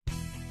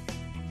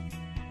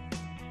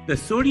The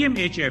Sodium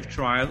HF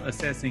trial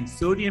assessing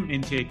sodium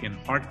intake in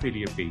heart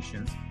failure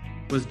patients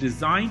was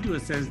designed to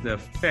assess the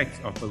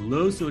effects of a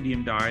low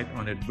sodium diet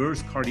on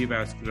adverse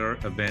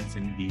cardiovascular events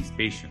in these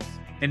patients.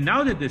 And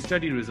now that the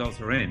study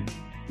results are in,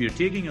 we are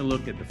taking a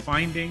look at the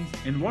findings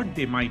and what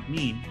they might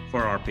mean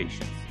for our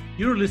patients.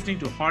 You're listening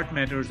to Heart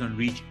Matters on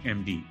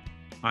ReachMD.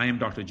 I am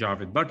Dr.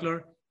 Javed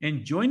Butler,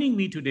 and joining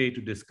me today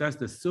to discuss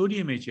the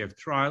Sodium HF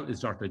trial is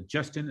Dr.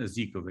 Justin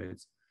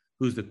Ezekowitz,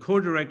 who is the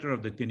co-director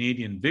of the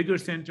Canadian Vigor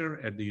Center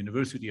at the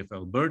University of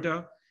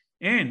Alberta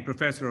and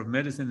professor of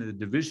medicine in the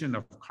Division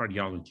of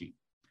Cardiology.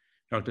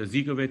 Dr.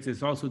 Ezekowitz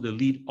is also the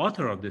lead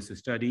author of this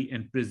study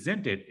and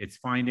presented its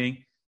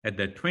finding at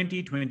the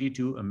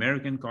 2022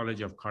 American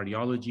College of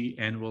Cardiology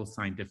Annual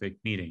Scientific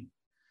Meeting.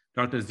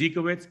 Dr.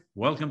 Ezekowitz,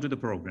 welcome to the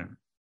program.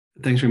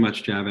 Thanks very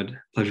much, Javed.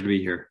 Pleasure to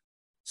be here.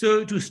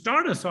 So to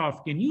start us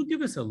off, can you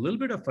give us a little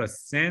bit of a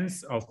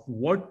sense of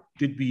what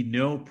did we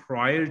know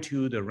prior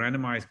to the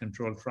randomized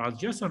controlled trials,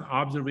 just on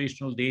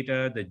observational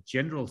data, the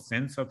general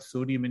sense of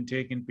sodium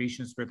intake in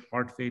patients with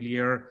heart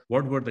failure?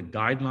 What were the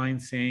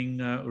guidelines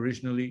saying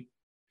originally?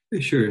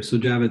 Sure. So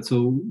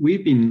Javed,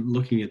 we've been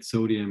looking at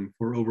sodium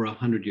for over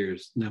 100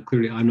 years. Now,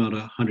 clearly, I'm not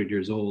 100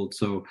 years old.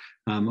 So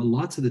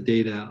lots of the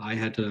data I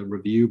had to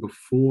review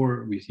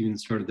before we even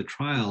started the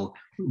trial.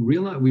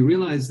 We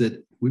realized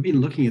that we've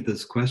been looking at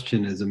this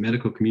question as a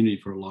medical community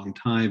for a long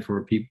time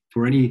for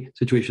any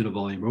situation of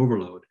volume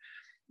overload.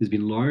 There's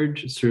been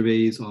large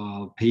surveys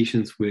of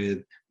patients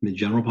in the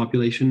general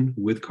population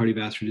with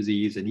cardiovascular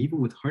disease and even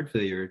with heart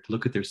failure to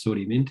look at their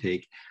sodium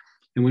intake.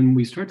 And when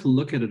we start to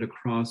look at it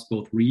across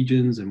both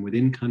regions and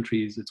within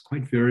countries, it's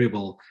quite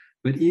variable.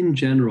 But in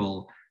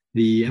general,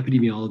 the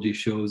epidemiology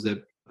shows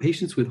that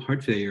patients with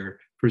heart failure,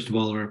 first of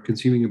all, are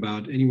consuming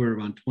about anywhere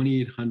around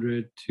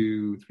 2,800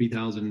 to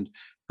 3,000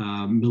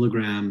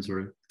 milligrams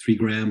or 3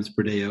 grams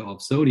per day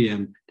of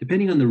sodium,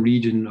 depending on the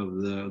region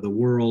of the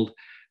world.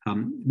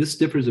 This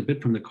differs a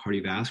bit from the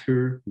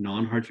cardiovascular,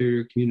 non-heart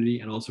failure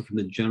community, and also from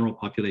the general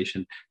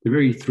population. There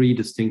are three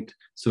distinct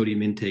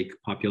sodium intake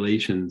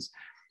populations.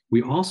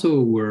 We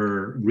also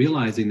were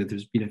realizing that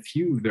there's been a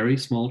few very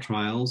small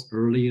trials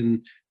early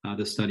in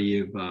the study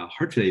of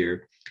heart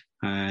failure,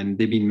 and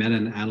they've been meta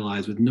and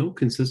analyzed with no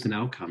consistent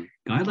outcome.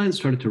 Guidelines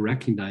started to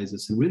recognize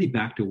this and really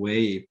backed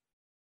away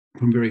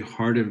from very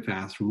hard and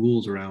fast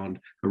rules around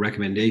a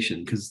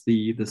recommendation because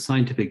the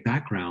scientific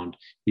background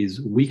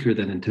is weaker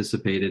than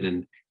anticipated,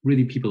 and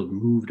really people have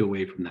moved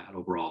away from that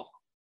overall.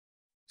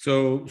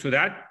 So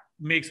that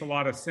makes a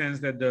lot of sense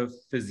that the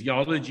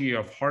physiology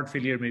of heart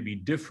failure may be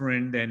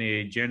different than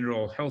a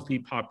general healthy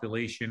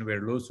population where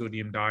low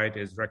sodium diet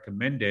is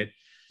recommended.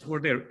 Were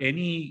there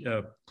any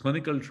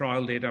clinical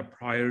trial data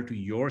prior to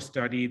your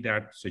study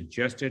that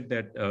suggested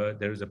that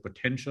there is a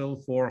potential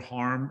for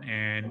harm,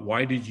 and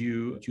why did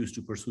you choose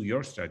to pursue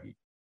your study?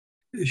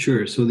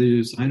 Sure. So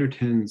there's 9 or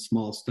 10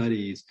 small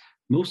studies.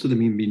 Most of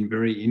them have been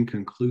very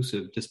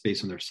inconclusive just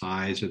based on their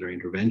size or their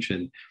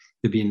intervention.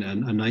 There's been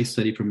a nice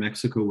study from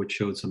Mexico which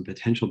showed some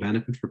potential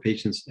benefit for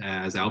patients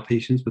as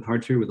outpatients with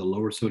heart failure with a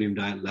lower sodium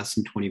diet, less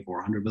than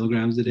 2,400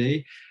 milligrams a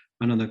day.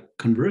 And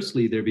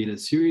conversely, there have been a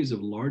series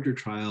of larger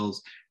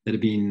trials that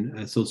have been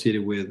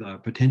associated with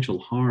potential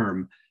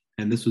harm.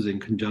 And this was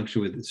in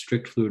conjunction with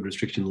strict fluid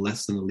restriction,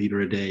 less than a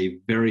liter a day,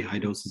 very high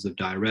doses of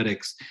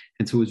diuretics.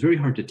 And so it was very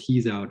hard to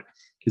tease out,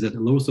 is that the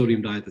low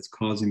sodium diet that's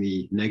causing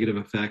the negative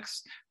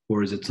effects,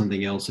 or is it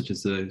something else such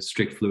as the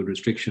strict fluid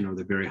restriction or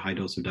the very high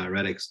dose of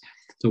diuretics?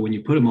 So when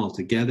you put them all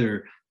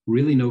together,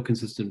 really no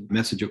consistent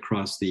message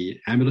across the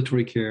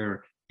ambulatory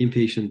care,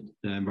 inpatient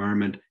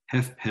environment,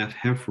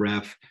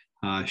 HEF-ref,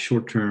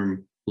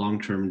 short-term,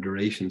 long-term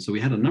duration. So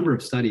we had a number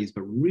of studies,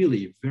 but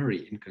really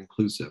very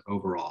inconclusive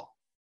overall.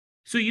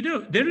 So,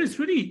 there is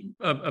really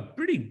a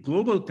pretty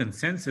global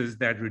consensus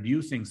that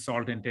reducing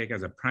salt intake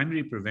as a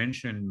primary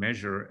prevention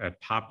measure at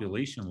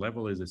population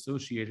level is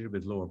associated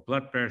with lower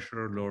blood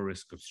pressure, lower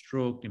risk of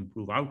stroke,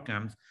 improved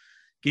outcomes.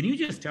 Can you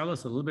just tell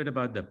us a little bit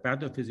about the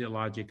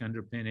pathophysiologic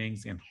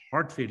underpinnings in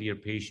heart failure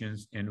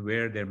patients and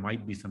where there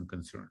might be some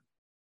concern?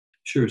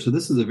 Sure. So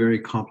this is a very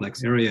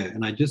complex area,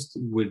 and I just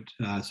would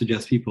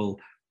suggest people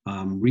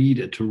read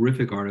a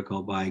terrific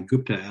article by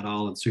Gupta et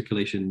al. In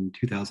Circulation in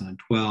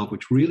 2012,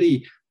 which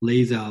really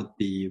lays out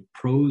the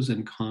pros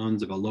and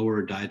cons of a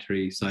lower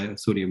dietary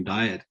sodium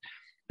diet.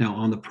 Now,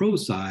 on the pro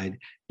side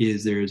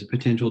there's a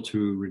potential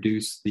to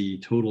reduce the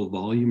total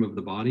volume of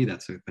the body.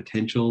 That's a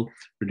potential.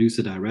 Reduce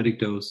the diuretic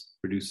dose,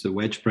 reduce the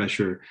wedge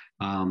pressure,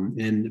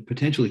 and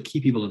potentially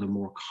keep people in a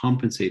more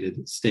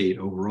compensated state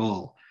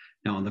overall.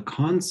 Now, on the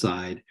con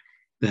side,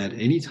 that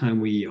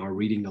anytime we are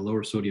reading the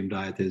lower sodium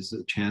diet, there's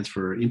a chance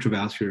for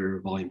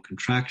intravascular volume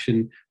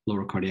contraction,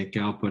 lower cardiac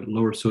output,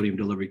 lower sodium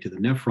delivery to the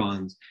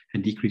nephrons,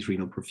 and decreased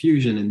renal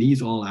perfusion. And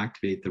these all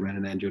activate the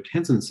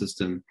renin-angiotensin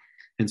system.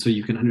 And so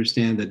you can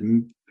understand that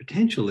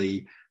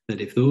potentially that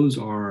if those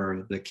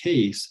are the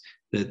case,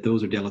 that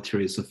those are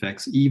deleterious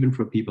effects even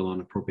for people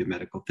on appropriate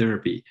medical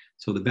therapy.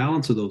 So the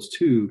balance of those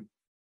two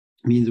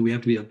means that we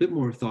have to be a bit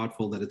more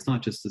thoughtful, that it's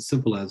not just as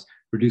simple as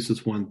reduce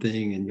this one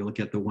thing and you look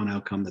at the one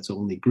outcome that's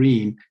only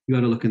green. You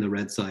got to look in the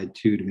red side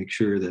too, to make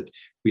sure that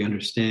we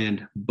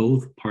understand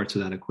both parts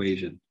of that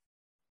equation.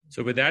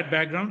 So with that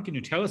background, can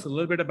you tell us a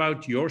little bit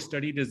about your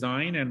study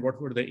design and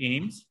what were the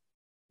aims?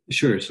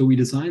 Sure. So we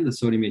designed the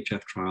Sodium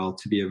HF trial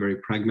to be a very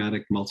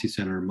pragmatic,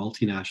 multi-center,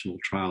 multinational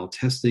trial,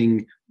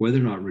 testing whether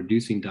or not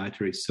reducing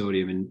dietary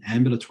sodium in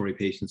ambulatory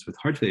patients with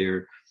heart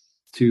failure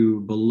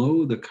to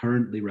below the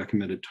currently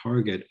recommended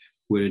target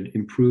would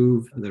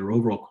improve their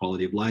overall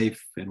quality of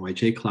life,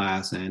 NYHA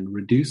class, and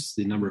reduce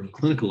the number of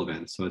clinical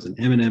events. So as an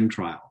M&M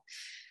trial.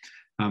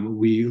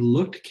 We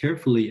looked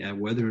carefully at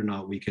whether or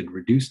not we could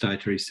reduce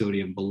dietary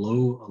sodium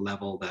below a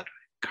level that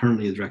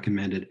currently is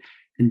recommended.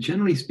 And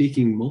generally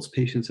speaking, most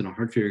patients in a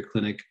heart failure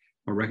clinic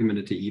are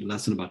recommended to eat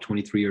less than about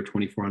 23 or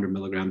 2,400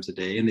 milligrams a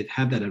day. And they've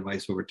had that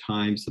advice over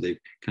time, so they've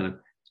kind of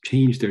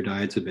changed their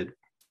diets a bit.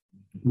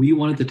 We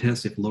wanted to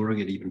test if lowering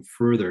it even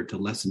further to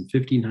less than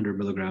 1,500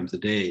 milligrams a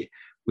day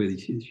with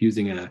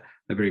using a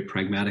very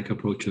pragmatic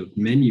approach of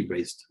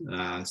menu-based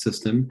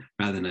system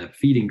rather than a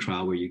feeding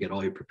trial where you get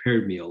all your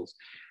prepared meals.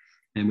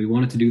 And we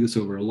wanted to do this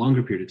over a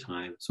longer period of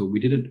time. So we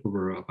did it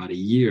over about a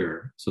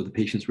year. So the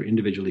patients were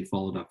individually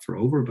followed up for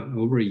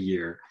over a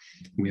year.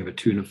 And we have a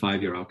 2 and a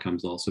 5 year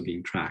outcomes also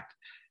being tracked.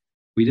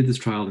 We did this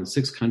trial in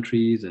 6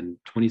 countries and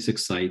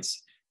 26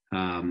 sites,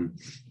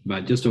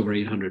 but just over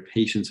 800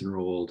 patients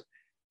enrolled.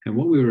 And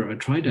what we were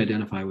trying to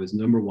identify was,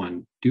 number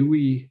one, do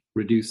we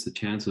reduce the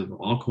chance of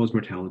all-cause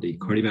mortality,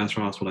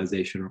 cardiovascular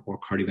hospitalization, or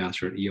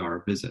cardiovascular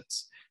ER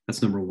visits?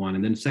 That's number one.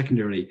 And then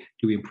secondarily,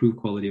 do we improve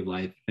quality of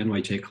life,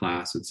 NYHA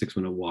class, and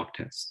 6-minute walk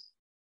test?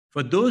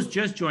 For those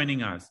just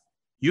joining us,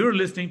 you're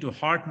listening to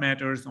Heart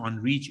Matters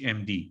on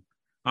ReachMD.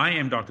 I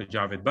am Dr.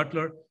 Javed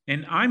Butler,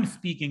 and I'm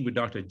speaking with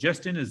Dr.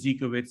 Justin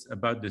Ezekowitz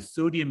about the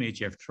Sodium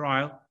HF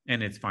trial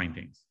and its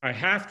findings. I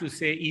have to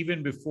say,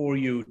 even before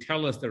you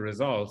tell us the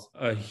results,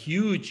 a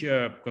huge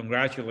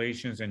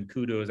congratulations and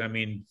kudos. I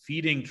mean,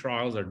 feeding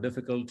trials are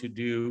difficult to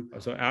do,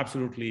 so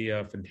absolutely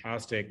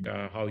fantastic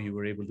how you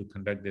were able to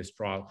conduct this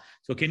trial.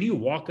 So can you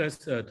walk us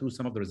through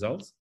some of the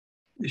results?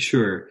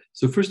 Sure.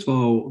 So first of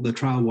all, the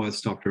trial was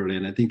stopped early,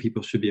 and I think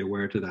people should be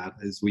aware to that,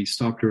 as we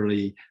stopped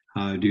early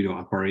due to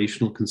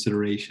operational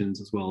considerations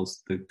as well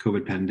as the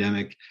COVID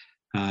pandemic,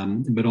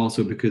 but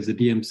also because the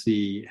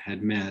DMC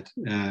had met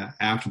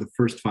after the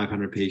first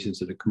 500 patients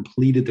that had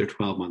completed their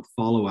 12-month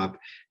follow-up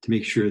to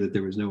make sure that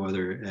there was no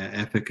other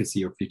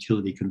efficacy or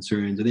futility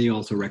concerns. And they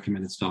also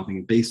recommended stopping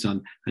it based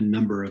on a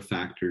number of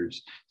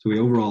factors. So we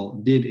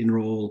overall did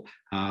enroll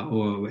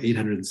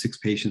 806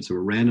 patients who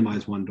were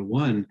randomized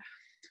 1-to-1.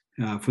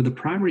 For the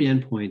primary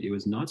endpoint, it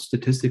was not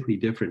statistically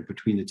different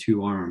between the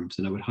two arms.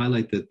 And I would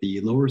highlight that the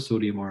lower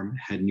sodium arm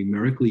had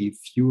numerically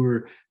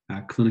fewer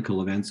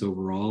clinical events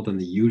overall than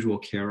the usual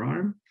care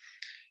arm.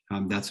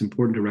 That's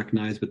important to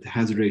recognize, but the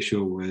hazard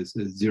ratio was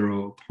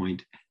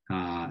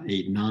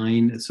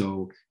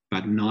 0.89,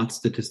 but not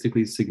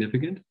statistically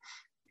significant.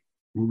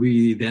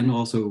 We then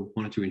also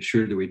wanted to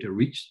ensure that we had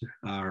reached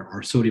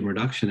our sodium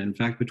reduction. In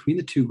fact, between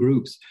the two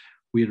groups,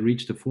 we had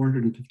reached a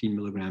 415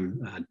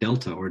 milligram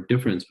delta or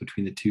difference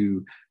between the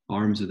two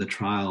arms of the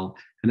trial.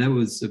 And that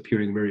was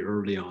appearing very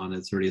early on,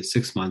 as early as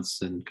 6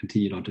 months, and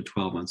continued on to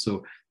 12 months.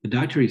 So the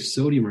dietary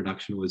sodium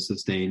reduction was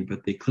sustained,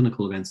 but the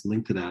clinical events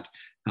linked to that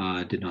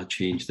did not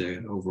change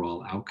the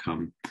overall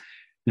outcome.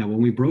 Now, when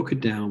we broke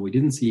it down, we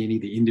didn't see any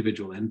of the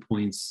individual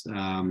endpoints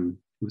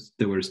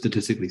that were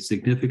statistically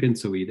significant.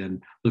 So we then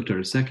looked at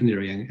our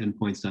secondary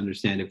endpoints to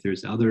understand if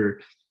there's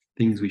other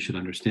things we should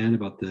understand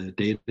about the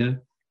data.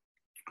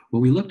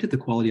 When we looked at the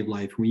quality of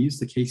life, we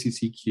used the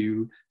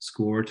KCCQ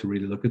score to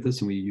really look at this,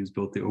 and we used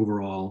both the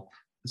overall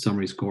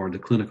summary score, the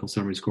clinical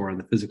summary score, and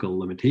the physical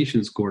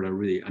limitation score to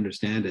really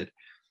understand it.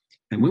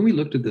 And when we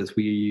looked at this,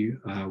 we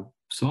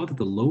saw that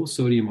the low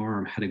sodium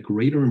arm had a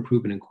greater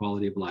improvement in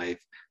quality of life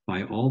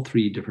by all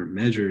 3 different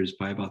measures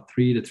by about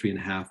 3 to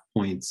 3.5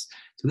 points.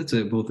 So that's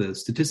both a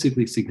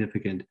statistically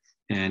significant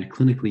and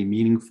clinically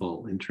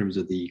meaningful in terms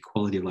of the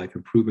quality of life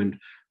improvement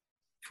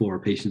for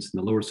patients in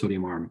the lower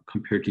sodium arm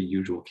compared to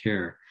usual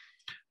care.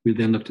 We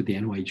then looked at the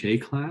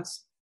NYHA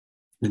class,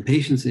 and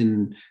patients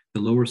in the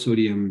lower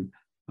sodium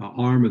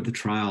arm of the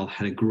trial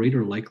had a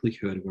greater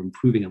likelihood of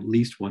improving at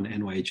least one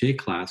NYHA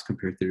class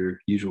compared to their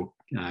usual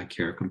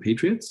care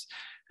compatriots.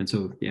 And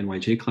so the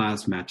NYHA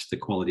class matched the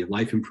quality of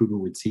life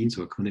improvement we'd seen,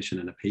 so a clinician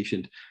and a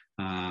patient,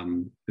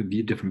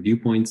 different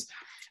viewpoints.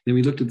 Then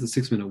we looked at the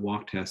 6-minute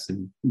walk test,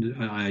 and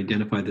I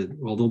identified that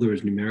although there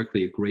was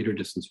numerically a greater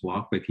distance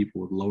walk by people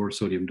with lower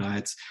sodium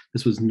diets,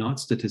 this was not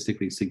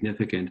statistically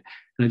significant.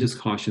 And I just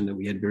cautioned that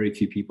we had very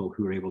few people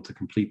who were able to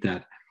complete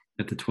that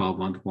at the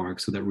 12-month mark.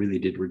 So that really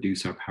did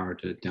reduce our power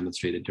to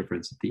demonstrate a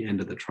difference at the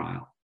end of the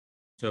trial.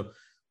 So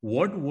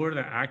what were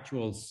the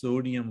actual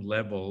sodium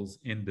levels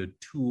in the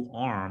 2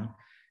 arms?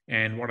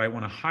 And what I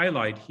want to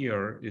highlight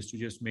here is to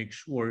just make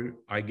sure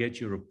I get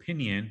your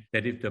opinion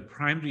that if the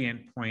primary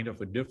endpoint of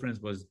a difference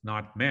was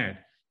not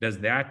met, does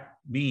that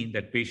mean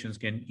that patients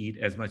can eat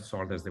as much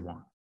salt as they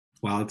want?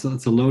 Wow, it's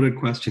a loaded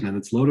question, and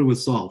it's loaded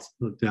with salt,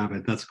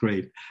 Javed. That's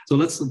great. So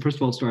let's first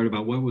of all start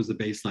about what was the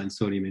baseline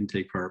sodium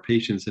intake for our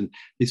patients. And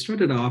they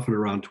started off at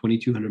around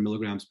 2,200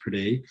 milligrams per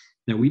day.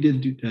 Now, we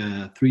did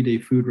 3-day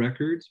food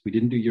records. We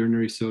didn't do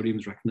urinary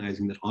sodiums,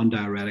 recognizing that on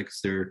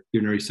diuretics, their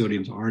urinary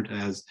sodiums aren't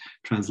as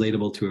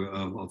translatable to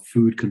a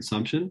food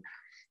consumption.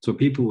 So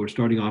people were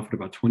starting off at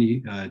about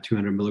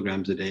 2,200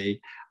 milligrams a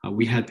day.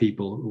 We had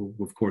people, who,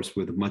 of course,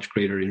 with a much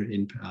greater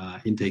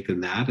intake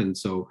than that. And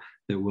so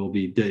that we'll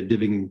be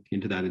diving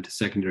into that into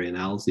secondary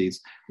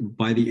analyses.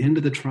 By the end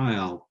of the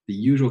trial, the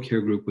usual care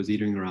group was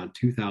eating around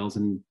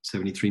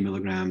 2,073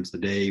 milligrams a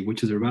day,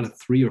 which is about a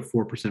 3 or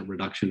 4%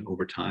 reduction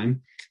over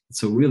time.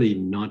 So really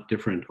not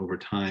different over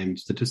time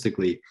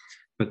statistically.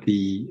 But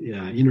the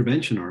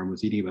intervention arm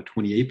was eating about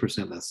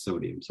 28% less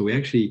sodium. So we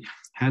actually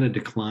had a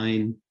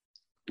decline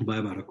by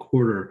about a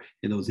quarter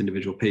in those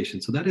individual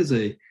patients. So that is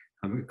a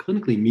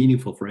clinically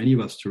meaningful for any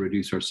of us to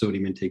reduce our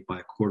sodium intake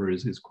by a quarter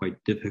is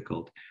quite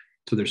difficult.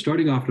 So they're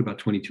starting off at about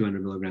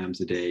 2,200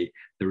 milligrams a day.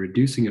 They're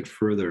reducing it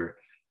further.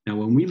 Now,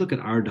 when we look at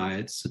our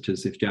diets, such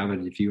as if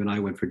you and I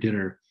went for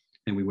dinner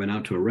and we went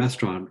out to a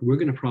restaurant, we're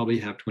going to probably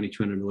have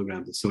 2,200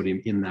 milligrams of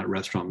sodium in that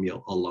restaurant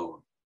meal alone.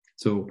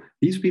 So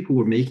these people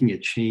were making a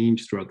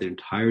change throughout their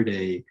entire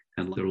day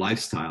and their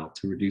lifestyle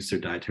to reduce their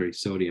dietary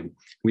sodium.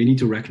 We need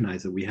to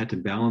recognize that we had to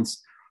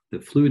balance the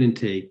fluid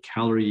intake,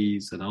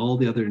 calories, and all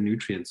the other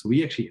nutrients. So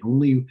we actually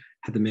only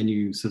had the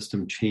menu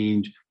system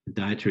change the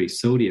dietary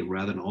sodium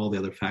rather than all the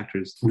other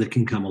factors that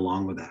can come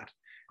along with that.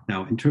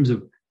 Now, in terms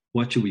of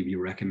what should we be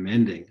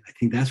recommending, I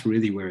think that's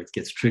really where it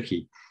gets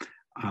tricky.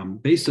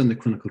 Based on the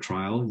clinical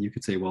trial, you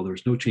could say, well,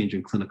 there's no change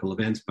in clinical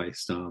events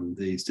based on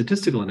the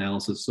statistical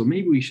analysis, so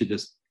maybe we should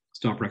just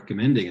stop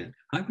recommending it.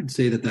 I would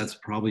say that that's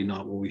probably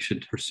not what we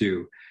should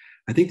pursue.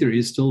 I think there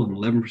is still an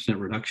 11%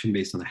 reduction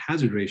based on the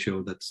hazard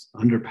ratio that's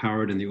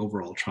underpowered in the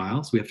overall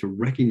trial. So we have to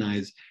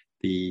recognize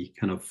the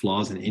kind of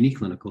flaws in any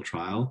clinical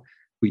trial.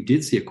 We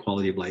did see a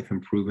quality of life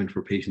improvement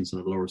for patients in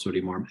a lower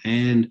sodium arm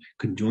and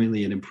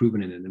conjointly an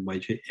improvement in an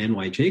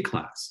NYJ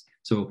class.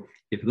 So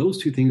if those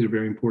two things are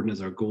very important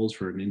as our goals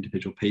for an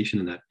individual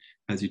patient, and that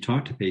as you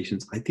talk to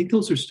patients, I think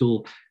those are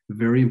still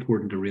very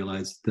important to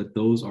realize that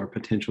those are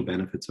potential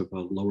benefits of a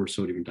lower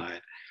sodium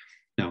diet.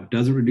 Now,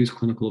 does it reduce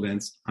clinical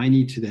events? I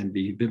need to then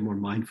be a bit more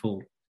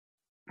mindful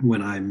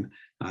when I'm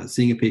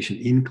seeing a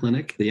patient in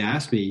clinic. They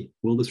ask me,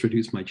 will this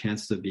reduce my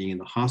chances of being in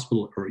the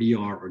hospital or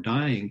ER or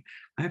dying?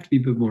 I have to be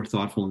a bit more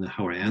thoughtful in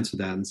how I answer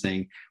that and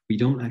saying, we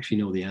don't actually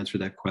know the answer to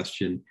that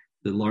question.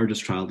 The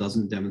largest trial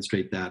doesn't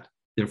demonstrate that.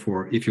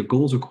 Therefore, if your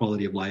goals are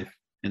quality of life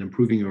and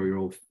improving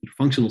your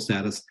functional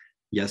status,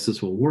 yes,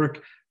 this will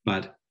work,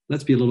 but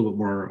let's be a little bit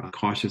more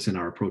cautious in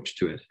our approach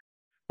to it.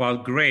 Well,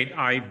 great.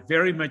 I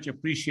very much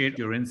appreciate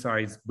your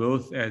insights,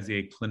 both as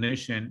a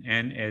clinician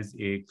and as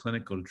a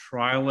clinical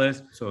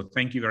trialist. So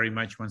thank you very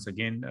much once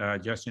again,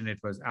 Justin. It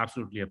was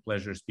absolutely a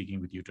pleasure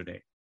speaking with you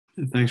today.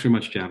 Thanks very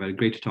much, Javed.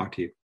 Great to talk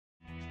to you.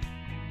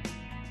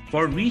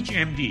 For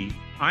ReachMD,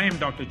 I am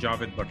Dr.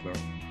 Javed Butler.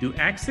 To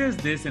access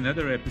this and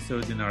other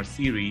episodes in our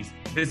series,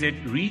 visit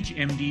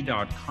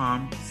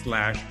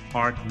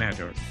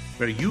reachmd.com/heartmatters,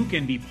 where you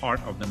can be part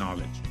of the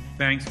knowledge.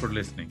 Thanks for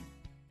listening.